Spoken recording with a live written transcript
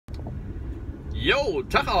Jo,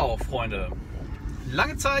 Tag auf, Freunde.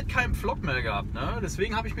 Lange Zeit keinen Vlog mehr gehabt, ne?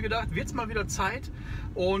 Deswegen habe ich mir gedacht, wird es mal wieder Zeit.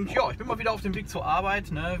 Und ja, ich bin mal wieder auf dem Weg zur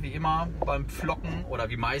Arbeit, ne? Wie immer beim Vloggen oder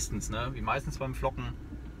wie meistens, ne? Wie meistens beim Vloggen.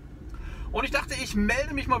 Und ich dachte, ich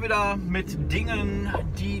melde mich mal wieder mit Dingen,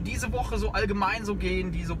 die diese Woche so allgemein so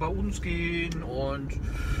gehen, die so bei uns gehen und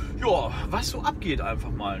ja, was so abgeht einfach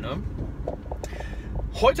mal, ne?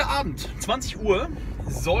 Heute Abend, 20 Uhr,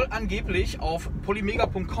 soll angeblich auf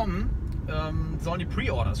polymega.com sollen die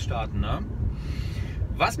Pre-Orders starten, ne?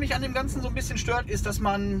 Was mich an dem Ganzen so ein bisschen stört, ist, dass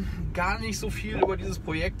man gar nicht so viel über dieses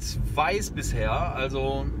Projekt weiß bisher.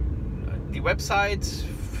 Also die Website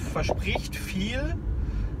verspricht viel,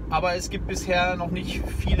 aber es gibt bisher noch nicht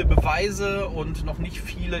viele Beweise und noch nicht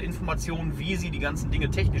viele Informationen, wie sie die ganzen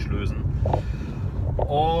Dinge technisch lösen.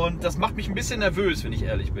 Und das macht mich ein bisschen nervös, wenn ich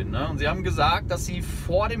ehrlich bin, ne? Und sie haben gesagt, dass sie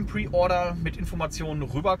vor dem Pre-Order mit Informationen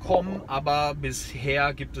rüberkommen, aber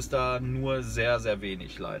bisher gibt es da nur sehr, sehr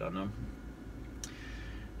wenig leider, ne?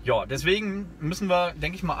 Ja, deswegen müssen wir,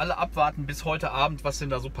 denke ich mal, alle abwarten bis heute Abend, was denn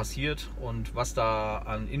da so passiert und was da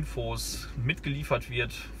an Infos mitgeliefert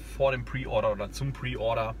wird vor dem Pre-Order oder zum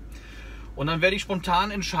Pre-Order. Und dann werde ich spontan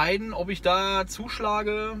entscheiden, ob ich da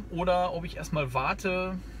zuschlage oder ob ich erstmal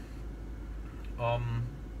warte.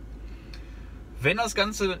 Wenn das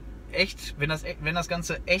Ganze echt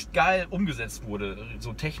geil umgesetzt wurde,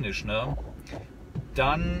 so technisch, ne,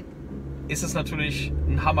 dann ist es natürlich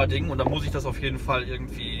ein Hammerding und dann muss ich das auf jeden Fall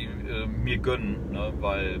irgendwie mir gönnen, ne,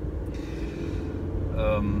 weil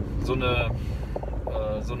so eine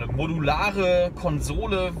modulare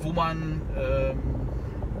Konsole, wo man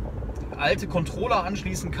alte Controller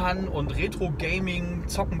anschließen kann und Retro-Gaming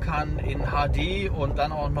zocken kann in HD und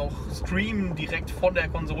dann auch noch streamen direkt von der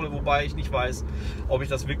Konsole, wobei ich nicht weiß, ob ich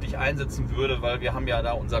das wirklich einsetzen würde, weil wir haben ja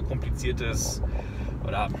da unser kompliziertes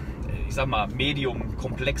oder ich sag mal medium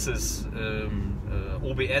komplexes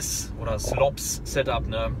OBS oder Slops Setup,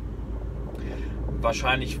 ne?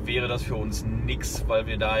 Wahrscheinlich wäre das für uns nix, weil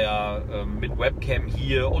wir da ja mit Webcam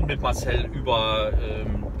hier und mit Marcel über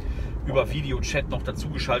Videochat noch dazu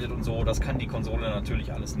geschaltet und so, das kann die Konsole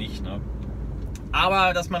natürlich alles nicht, ne?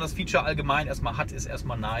 Aber dass man das Feature allgemein erstmal hat, ist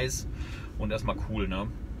erstmal nice und erstmal cool, ne?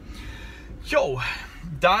 Jo,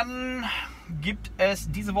 dann gibt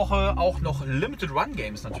es diese Woche auch noch Limited Run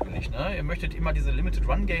Games natürlich, ne? Ihr möchtet immer diese Limited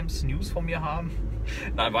Run Games News von mir haben.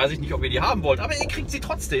 Nein, weiß ich nicht, ob ihr die haben wollt, aber ihr kriegt sie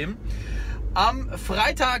trotzdem. Am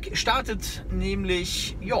Freitag startet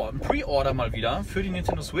nämlich ja, ein Pre-Order mal wieder für die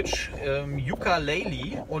Nintendo Switch,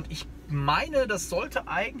 Yooka-Laylee, und ich meine, das sollte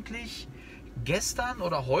eigentlich gestern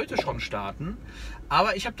oder heute schon starten,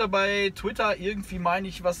 aber ich habe da bei Twitter irgendwie, meine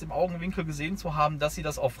ich, was im Augenwinkel gesehen zu haben, dass sie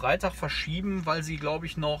das auf Freitag verschieben, weil sie, glaube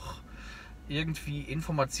ich, noch irgendwie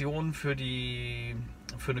Informationen für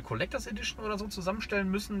eine Collectors Edition oder so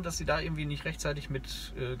zusammenstellen müssen, dass sie da irgendwie nicht rechtzeitig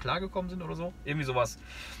mit klargekommen sind oder so. Irgendwie sowas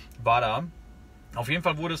war da. Auf jeden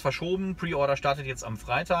Fall wurde es verschoben. Pre-Order startet jetzt am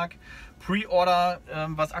Freitag. Pre-Order,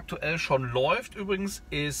 was aktuell schon läuft übrigens,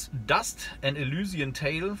 ist Dust, an Elysian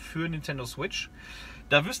Tale für Nintendo Switch.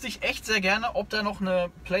 Da wüsste ich echt sehr gerne, ob da noch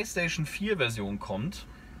eine PlayStation 4 Version kommt.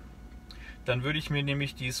 Dann würde ich mir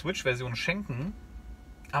nämlich die Switch-Version schenken.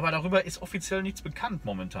 Aber darüber ist offiziell nichts bekannt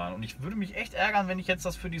momentan. Und ich würde mich echt ärgern, wenn ich jetzt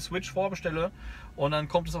das für die Switch vorbestelle und dann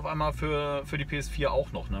kommt es auf einmal für die PS4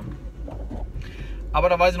 auch noch, ne? Aber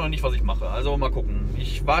da weiß ich noch nicht, was ich mache. Also mal gucken.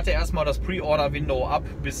 Ich warte erstmal das Pre-Order-Window ab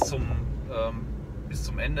bis zum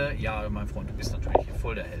Ende. Ja, mein Freund, du bist natürlich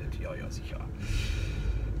voll der Held. Ja, ja, sicher.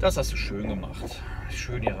 Das hast du schön gemacht.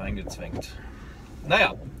 Schön hier reingezwängt.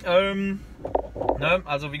 Naja, ne,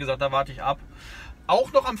 also wie gesagt, da warte ich ab.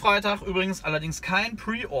 Auch noch am Freitag übrigens allerdings kein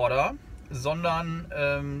Pre-Order, sondern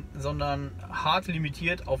hart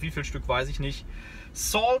limitiert. Auf wie viel Stück weiß ich nicht.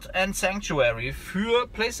 Salt and Sanctuary für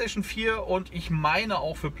PlayStation 4 und ich meine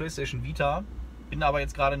auch für PlayStation Vita. Bin aber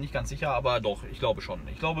jetzt gerade nicht ganz sicher, aber doch, ich glaube schon.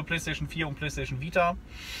 Ich glaube PlayStation 4 und PlayStation Vita.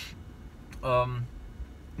 Ein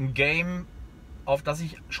Game, auf das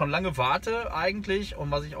ich schon lange warte eigentlich und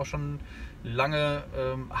was ich auch schon lange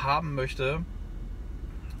haben möchte.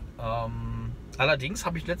 Allerdings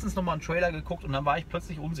habe ich letztens noch mal einen Trailer geguckt und dann war ich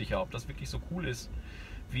plötzlich unsicher, ob das wirklich so cool ist,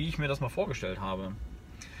 wie ich mir das mal vorgestellt habe.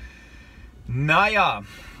 Naja,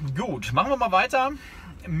 gut, machen wir mal weiter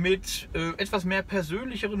mit etwas mehr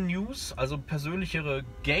persönlicheren News, also persönlichere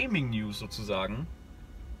Gaming-News sozusagen.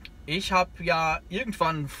 Ich habe ja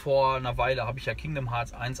irgendwann vor einer Weile, habe ich ja Kingdom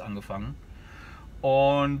Hearts 1 angefangen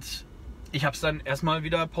und ich habe es dann erstmal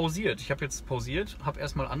wieder pausiert. Ich habe jetzt pausiert, habe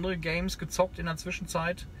erstmal andere Games gezockt in der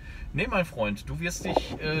Zwischenzeit. Nee, mein Freund, du wirst hier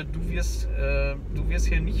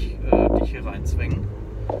nicht dich hier reinzwängen.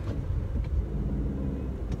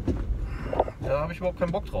 Da habe ich überhaupt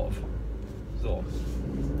keinen Bock drauf. So.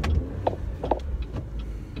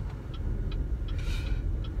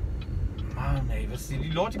 Mann, ey, die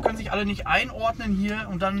Leute können sich alle nicht einordnen hier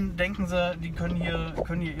und dann denken sie, die können hier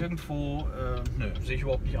irgendwo. Nö, sehe ich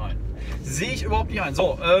überhaupt nicht ein. Sehe ich überhaupt nicht ein.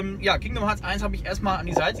 So, ja, Kingdom Hearts 1 habe ich erstmal an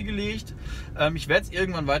die Seite gelegt. Ich werde es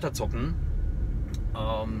irgendwann weiter zocken.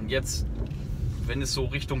 Jetzt, wenn es so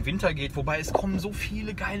Richtung Winter geht, wobei es kommen so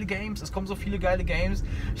viele geile Games.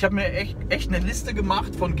 Ich habe mir echt eine Liste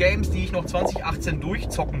gemacht von Games, die ich noch 2018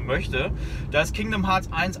 durchzocken möchte. Da ist Kingdom Hearts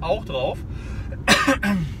 1 auch drauf.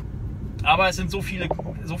 Aber es sind so viele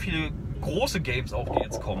große Games auch, die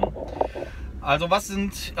jetzt kommen. Also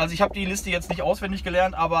ich habe die Liste jetzt nicht auswendig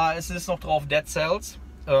gelernt, aber es ist noch drauf Dead Cells.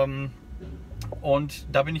 Und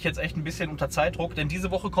da bin ich jetzt echt ein bisschen unter Zeitdruck, denn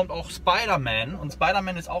diese Woche kommt auch Spider-Man. Und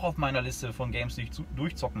Spider-Man ist auch auf meiner Liste von Games, die ich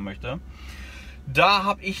durchzocken möchte. Da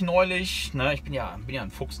habe ich neulich, ne, ich bin ja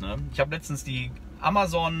ein Fuchs, ne? Ich habe letztens die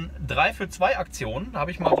Amazon 3 für 2 Aktion, da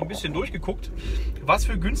habe ich mal so ein bisschen durchgeguckt, was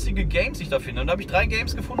für günstige Games ich da finde. Und da habe ich 3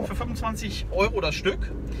 Games gefunden für 25 € das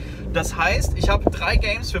Stück. Das heißt, ich habe 3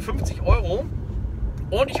 Games für 50 €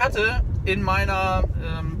 und ich hatte in meiner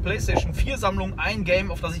PlayStation 4 Sammlung ein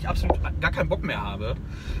Game, auf das ich absolut gar keinen Bock mehr habe.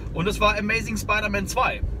 Und das war Amazing Spider-Man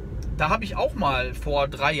 2. Da habe ich auch mal vor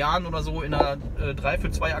 3 Jahren oder so in einer 3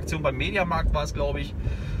 für 2 Aktion beim Mediamarkt, war es glaube ich,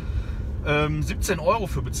 17 €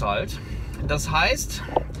 für bezahlt. Das heißt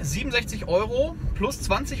 67 € plus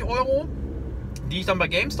 20 €, die ich dann bei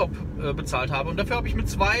Gamestop bezahlt habe. Und dafür habe ich mit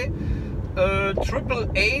 2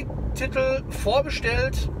 AAA-Titel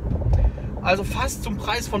vorbestellt, also fast zum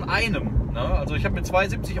Preis von einem. Ne? Also ich habe mir 2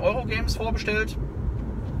 70-€ vorbestellt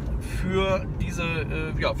für diese,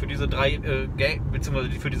 für diese 3 beziehungsweise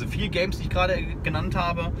für diese 4 Games, die ich gerade genannt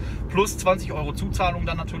habe, plus 20 € Zuzahlung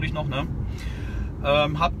dann natürlich noch. Ne?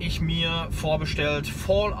 Habe ich mir vorbestellt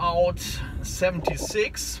Fallout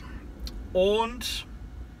 76 und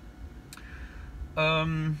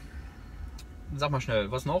sag mal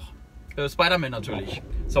schnell, was noch? Spider-Man natürlich.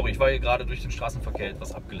 Sorry, ich war hier gerade durch den Straßenverkehr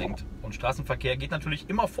etwas abgelenkt. Und Straßenverkehr geht natürlich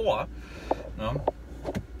immer vor. Ne?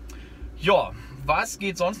 Ja, was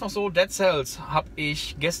geht sonst noch so? Dead Cells habe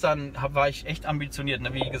ich war ich echt ambitioniert.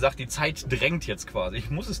 Ne? Wie gesagt, die Zeit drängt jetzt quasi. Ich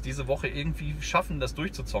muss es diese Woche irgendwie schaffen, das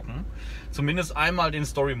durchzuzocken. Zumindest einmal den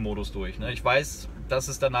Story-Modus durch. Ne? Ich weiß, dass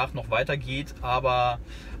es danach noch weitergeht, aber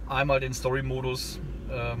einmal den Story-Modus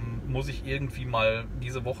muss ich irgendwie mal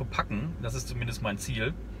diese Woche packen. Das ist zumindest mein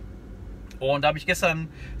Ziel. Und da habe ich gestern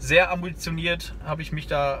sehr ambitioniert, habe ich mich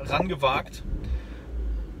da rangewagt.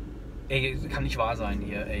 Ey, kann nicht wahr sein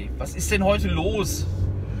hier, ey. Was ist denn heute los?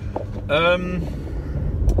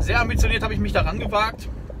 Sehr ambitioniert habe ich mich da rangewagt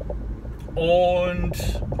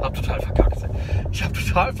und habe total verkackt. Ich habe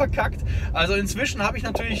total verkackt. Also inzwischen habe ich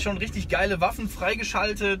natürlich schon richtig geile Waffen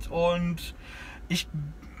freigeschaltet und ich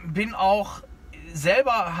bin auch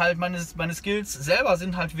selber halt, meine Skills selber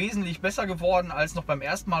sind halt wesentlich besser geworden als noch beim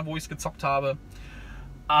ersten Mal, wo ich es gezockt habe.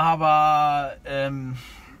 Aber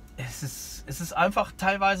es ist einfach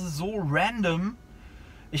teilweise so random.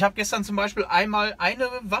 Ich habe gestern zum Beispiel einmal eine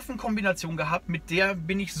Waffenkombination gehabt, mit der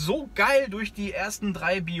bin ich so geil durch die ersten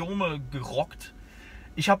 3 Biome gerockt.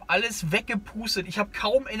 Ich habe alles weggepustet. Ich habe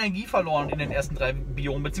kaum Energie verloren in den ersten 3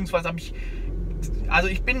 Biomen, beziehungsweise habe ich... Also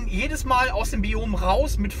ich bin jedes Mal aus dem Biom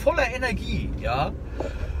raus mit voller Energie, ja.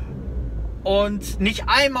 Und nicht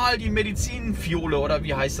einmal die Medizinfiole oder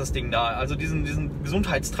wie heißt das Ding da, also diesen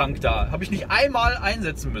Gesundheitstrank da, habe ich nicht einmal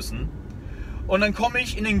einsetzen müssen. Und dann komme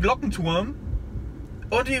ich in den Glockenturm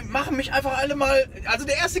und die machen mich einfach alle mal, also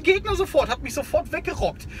der erste Gegner hat mich sofort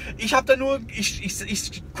weggerockt. Ich habe da nur,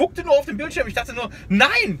 ich guckte nur auf den Bildschirm, ich dachte nur,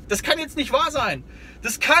 nein, das kann jetzt nicht wahr sein.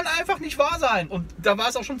 Das kann einfach nicht wahr sein. Und da war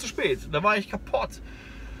es auch schon zu spät. Da war ich kaputt.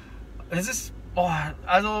 Es ist,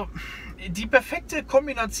 also die perfekte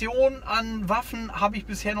Kombination an Waffen habe ich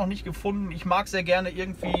bisher noch nicht gefunden. Ich mag sehr gerne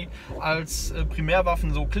irgendwie als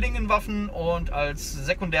Primärwaffen so Klingenwaffen und als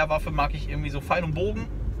Sekundärwaffe mag ich irgendwie so Pfeil und Bogen.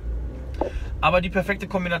 Aber die perfekte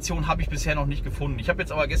Kombination habe ich bisher noch nicht gefunden. Ich habe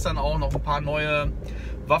jetzt aber gestern auch noch ein paar neue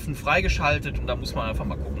Waffen freigeschaltet und da muss man einfach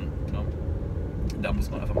mal gucken. Ja. Da muss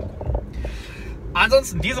man einfach mal gucken.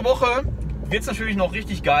 Ansonsten, diese Woche wird es natürlich noch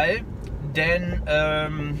richtig geil, denn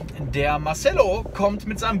der Marcello kommt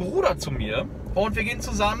mit seinem Bruder zu mir und wir gehen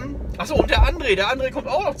zusammen. Achso, und der André kommt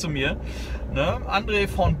auch noch zu mir. Ne? André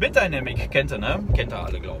von Bitdynamic kennt ihr, ne? Kennt ihr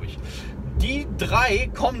alle, glaube ich. Die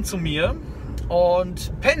 3 kommen zu mir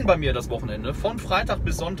und pennen bei mir das Wochenende, von Freitag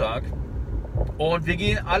bis Sonntag. Und wir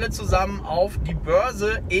gehen alle zusammen auf die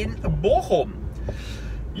Börse in Bochum.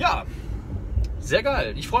 Ja, sehr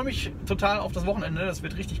geil. Ich freue mich total auf das Wochenende. Das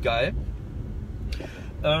wird richtig geil.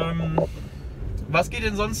 was geht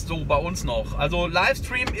denn sonst so bei uns noch? Also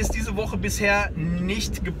Livestream ist diese Woche bisher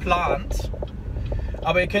nicht geplant.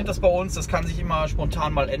 Aber ihr kennt das bei uns, das kann sich immer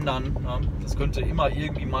spontan mal ändern. Ne? Das könnte immer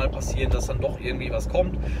irgendwie mal passieren, dass dann doch irgendwie was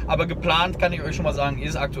kommt. Aber geplant, kann ich euch schon mal sagen,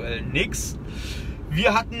 ist aktuell nichts.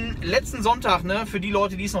 Wir hatten letzten Sonntag, ne, für die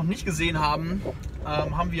Leute, die es noch nicht gesehen haben,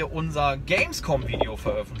 haben wir unser Gamescom-Video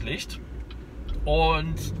veröffentlicht.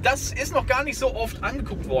 Und das ist noch gar nicht so oft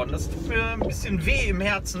angeguckt worden. Das tut mir ein bisschen weh im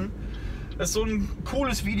Herzen. Das ist so ein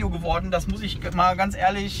cooles Video geworden, das muss ich mal ganz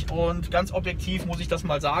ehrlich und ganz objektiv muss ich das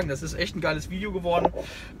mal sagen. Das ist echt ein geiles Video geworden.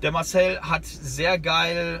 Der Marcel hat sehr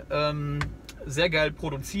geil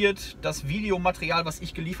produziert. Das Videomaterial, was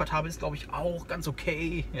ich geliefert habe, ist, glaube ich, auch ganz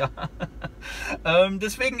okay. Ja.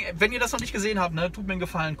 Deswegen, wenn ihr das noch nicht gesehen habt, ne, tut mir einen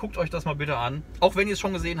Gefallen, guckt euch das mal bitte an. Auch wenn ihr es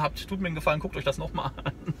schon gesehen habt, tut mir einen Gefallen, guckt euch das nochmal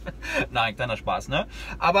an. Nein, kleiner Spaß, ne?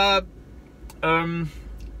 Aber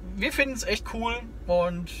wir finden es echt cool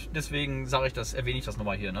und deswegen erwähne ich das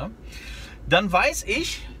nochmal hier. Ne? Dann weiß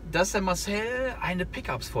ich, dass der Marcel eine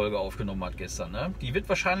Pickups-Folge aufgenommen hat gestern. Ne? Die wird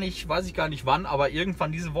wahrscheinlich, weiß ich gar nicht wann, aber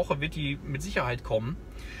irgendwann diese Woche wird die mit Sicherheit kommen.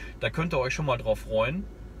 Da könnt ihr euch schon mal drauf freuen.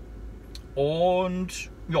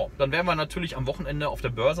 Und ja, dann werden wir natürlich am Wochenende auf der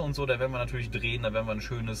Börse und so, da werden wir natürlich drehen, da werden wir ein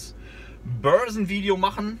schönes Börsenvideo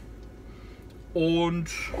machen. Und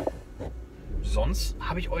sonst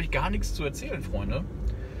habe ich euch gar nichts zu erzählen, Freunde.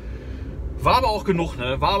 War aber auch genug,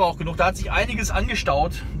 ne? War aber auch genug. Da hat sich einiges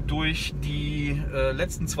angestaut durch die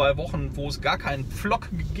letzten 2 Wochen, wo es gar keinen Vlog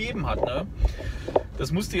gegeben hat, ne?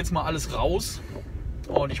 Das musste jetzt mal alles raus.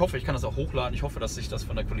 Und ich hoffe, ich kann das auch hochladen. Ich hoffe, dass sich das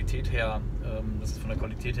von der Qualität her,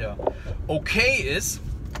 okay ist.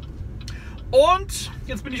 Und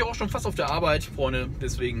jetzt bin ich auch schon fast auf der Arbeit, Freunde.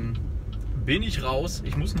 Deswegen bin ich raus.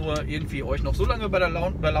 Ich muss nur irgendwie euch noch so lange bei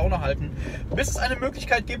Laune halten, bis es eine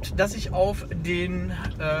Möglichkeit gibt, dass ich auf den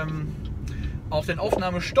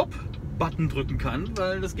Aufnahme-Stopp-Button drücken kann,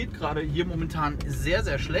 weil das geht gerade hier momentan sehr,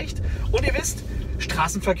 sehr schlecht. Und ihr wisst,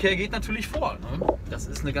 Straßenverkehr geht natürlich vor. Ne? Das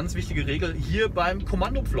ist eine ganz wichtige Regel hier beim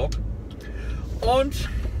Kommando-Vlog. Und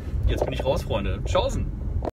jetzt bin ich raus, Freunde. Tschaußen!